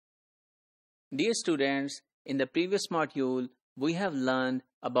Dear students, in the previous module, we have learned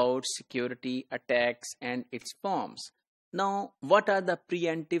about security attacks and its forms. Now, what are the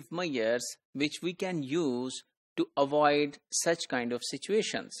preemptive measures which we can use to avoid such kind of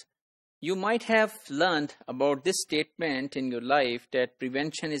situations? You might have learned about this statement in your life that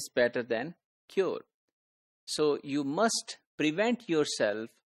prevention is better than cure. So, you must prevent yourself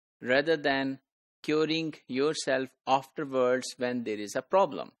rather than curing yourself afterwards when there is a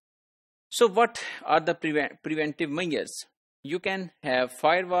problem. So what are the preventive measures? You can have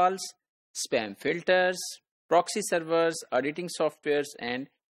firewalls, spam filters, proxy servers, auditing softwares, and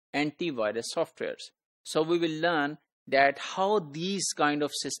antivirus softwares. So we will learn that how these kind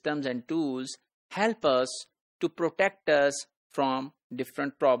of systems and tools help us to protect us from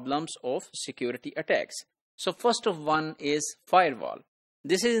different problems of security attacks. So first of one is firewall.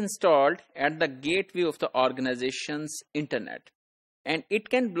 This is installed at the gateway of the organization's internet, and it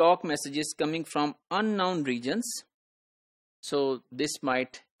can block messages coming from unknown regions. So this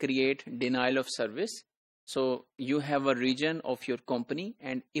might create denial of service. So you have a region of your company,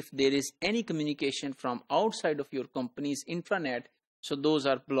 and if there is any communication from outside of your company's intranet, so those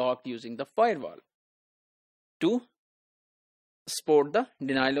are blocked using the firewall to support the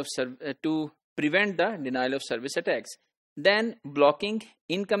denial of to prevent the denial of service attacks. Then blocking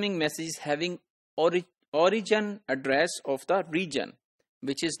incoming messages having origin address of the region,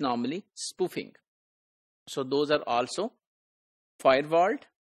 which is normally spoofing. So those are also firewalled.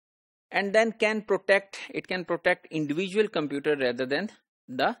 And then it can protect individual computer rather than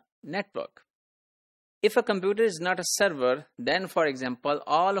the network. If a computer is not a server, then for example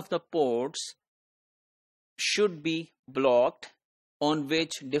all of the ports should be blocked on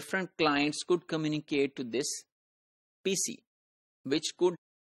which different clients could communicate to this PC, which could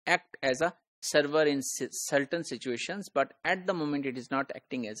act as a server in certain situations, but at the moment it is not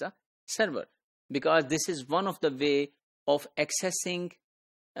acting as a server, because this is one of the way of accessing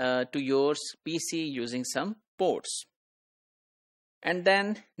to your PC using some ports. And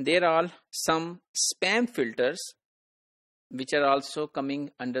then there are some spam filters which are also coming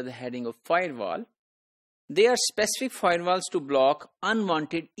under the heading of firewall. They are specific firewalls to block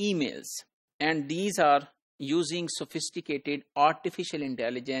unwanted emails, and these are using sophisticated artificial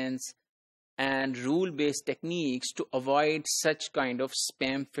intelligence and rule-based techniques to avoid such kind of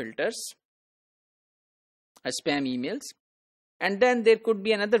spam filters, spam emails. And then there could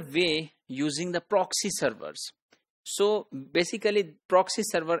be another way using the proxy servers. So basically proxy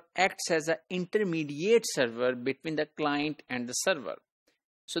server acts as an intermediate server between the client and the server.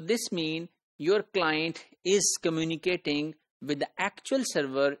 So this means your client is communicating with the actual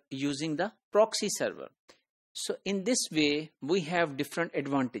server using the proxy server. So in this way we have different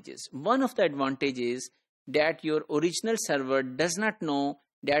advantages. One of the advantages is that your original server does not know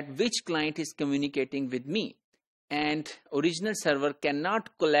that which client is communicating with me, and original server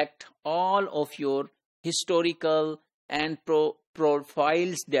cannot collect all of your historical and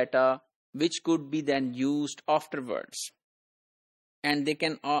profiles data, which could be then used afterwards. And they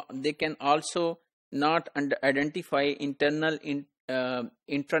can also not identify internal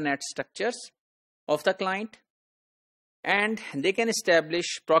intranet structures of the client, and they can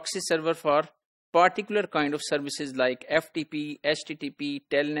establish proxy server for particular kind of services like FTP, HTTP,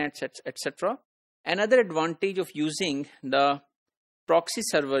 telnets, etc. Another advantage of using the proxy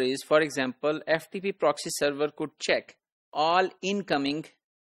server is, for example, FTP proxy server could check all incoming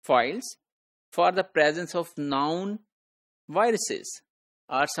files for the presence of known viruses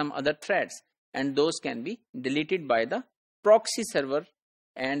or some other threats, and those can be deleted by the proxy server,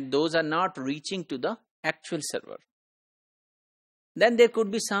 and those are not reaching to the actual server. Then there could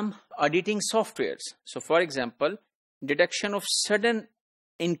be some auditing softwares. So for example, detection of sudden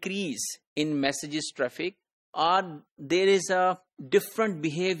increase in messages traffic, or there is a different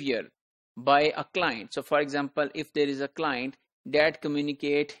behavior by a client. So for example, if there is a client that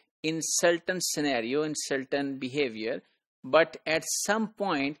communicate in certain scenario, in certain behavior, but at some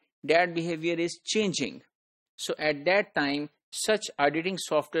point that behavior is changing. So at that time, such auditing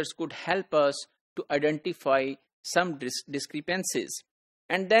softwares could help us to identify some discrepancies.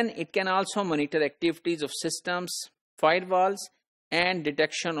 And then it can also monitor activities of systems, firewalls, and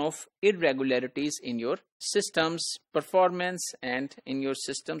detection of irregularities in your system's performance and in your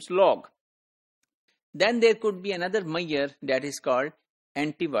system's log. Then there could be another measure that is called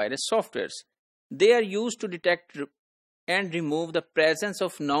antivirus softwares. They are used to detect and remove the presence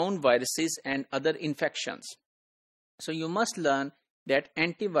of known viruses and other infections. So you must learn that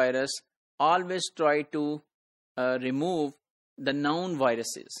antivirus always try to remove the known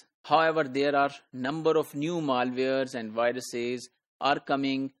viruses. However, there are number of new malwares and viruses are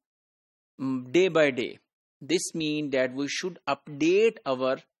coming day by day. This means that we should update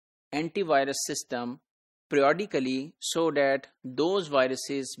our antivirus system periodically so that those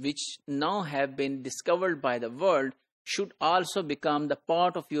viruses which now have been discovered by the world should also become the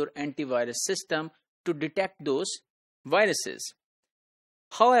part of your antivirus system to detect those viruses.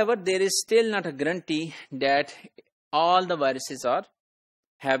 However, there is still not a guarantee that all the viruses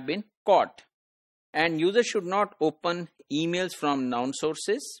have been caught, and users should not open emails from unknown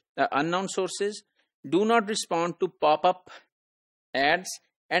sources. Do not respond to pop-up ads,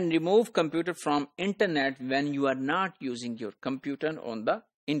 and remove computer from internet when you are not using your computer on the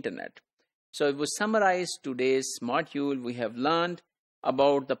internet. So if we summarize today's module, we have learned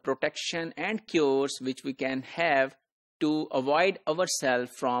about the protection and cures which we can have to avoid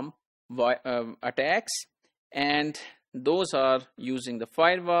ourselves from attacks, and those are using the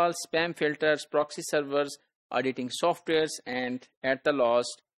firewall, spam filters, proxy servers, auditing softwares, and at the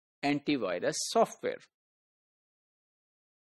last, antivirus software.